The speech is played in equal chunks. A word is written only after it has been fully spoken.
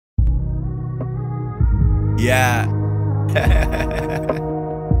Yeah.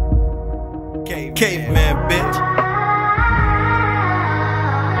 Caveman, bitch.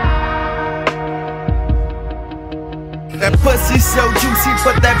 That pussy so juicy,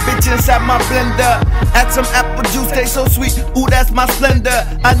 put that bitch inside my blender. Add some apple juice, taste so sweet, ooh that's my splendor.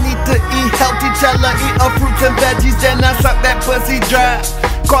 I need to eat healthy, tell her eat her fruits and veggies, then I suck that pussy dry.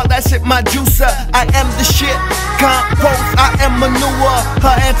 Call that shit my juicer, I am the shit. Compost, I am manure.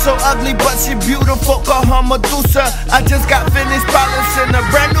 Her aunt so ugly, but she beautiful, call her Medusa. I just got finished polishing a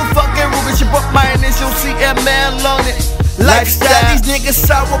brand new fucking Ruby. She put my initial CML on it. Lifestyle, these niggas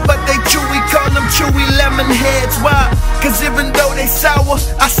sour, but they chewy, call them chewy lemon heads. Why? Cause even though they sour,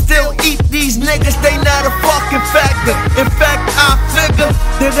 I still eat these niggas, they not a fucking factor. In fact, I figure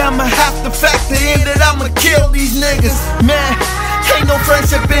that I'ma have to factor in that I'ma kill these niggas. Man, ain't no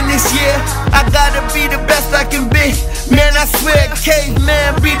friendship in this year, I gotta be the best I can be. Man, I swear,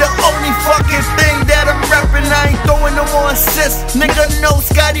 caveman be the only fucking thing that I'm reppin'. I ain't throwing no more assists. Nigga, no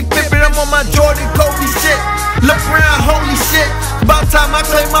Scottie Pippen, I'm on my Jordan Kobe shit. Look around, holy shit, about time I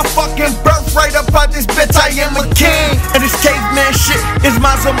claim my fucking birthright up out this bitch, I am a king. And this caveman shit is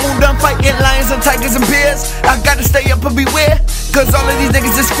my Zamunda, I'm fighting lions and tigers and bears. I gotta stay up and beware, cause all of these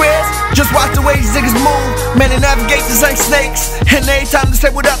niggas is squares. Just watch the way these niggas move, man, they navigate just like snakes. And every time they say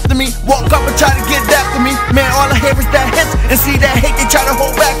what up to me, walk up and try to get that to me. Man, all I hear is that hint, and see that hate they try to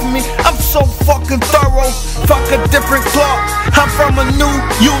hold back from me. I'm so fucking thorough, fuck a different cloth. I'm from a new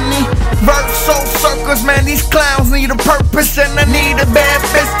universe, so circles, man, these clowns need a purpose. And I need a bad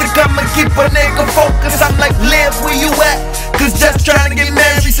bitch to come and keep a nigga focused. I'm like, live where you at, cause just trying to get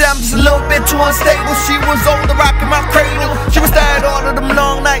married. She said I'm just a little bit too unstable. She was older, rocking my cradle. She was tired all of them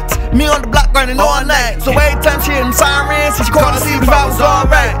long nights, me on the block running all night. So every time she hearing sirens, she called to see if I was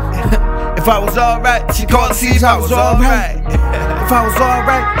alright. If I was alright, she called to see if I was alright. If I was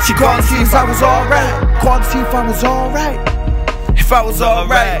alright, she called to see if I was alright. Called to see if I was alright. If I was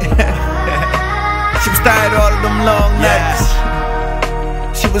alright. She was tired all of them long nights.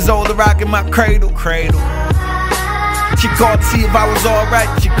 She was older, rocking my cradle. She called to see if I was alright.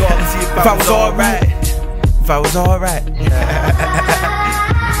 She called to see if I was alright. If I was alright.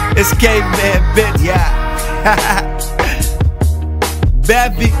 It's caveman, bitch. Yeah.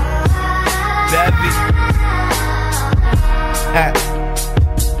 Bevy.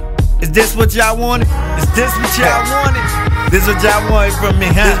 Is this what y'all wanted? Is this what y'all wanted? This what y'all wanted from me,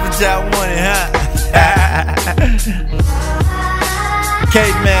 huh? This what y'all wanted, huh?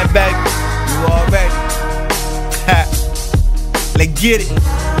 Caveman, baby, you already. Let's get it.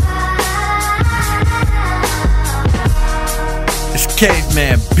 It's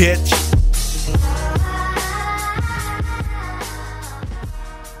caveman, bitch.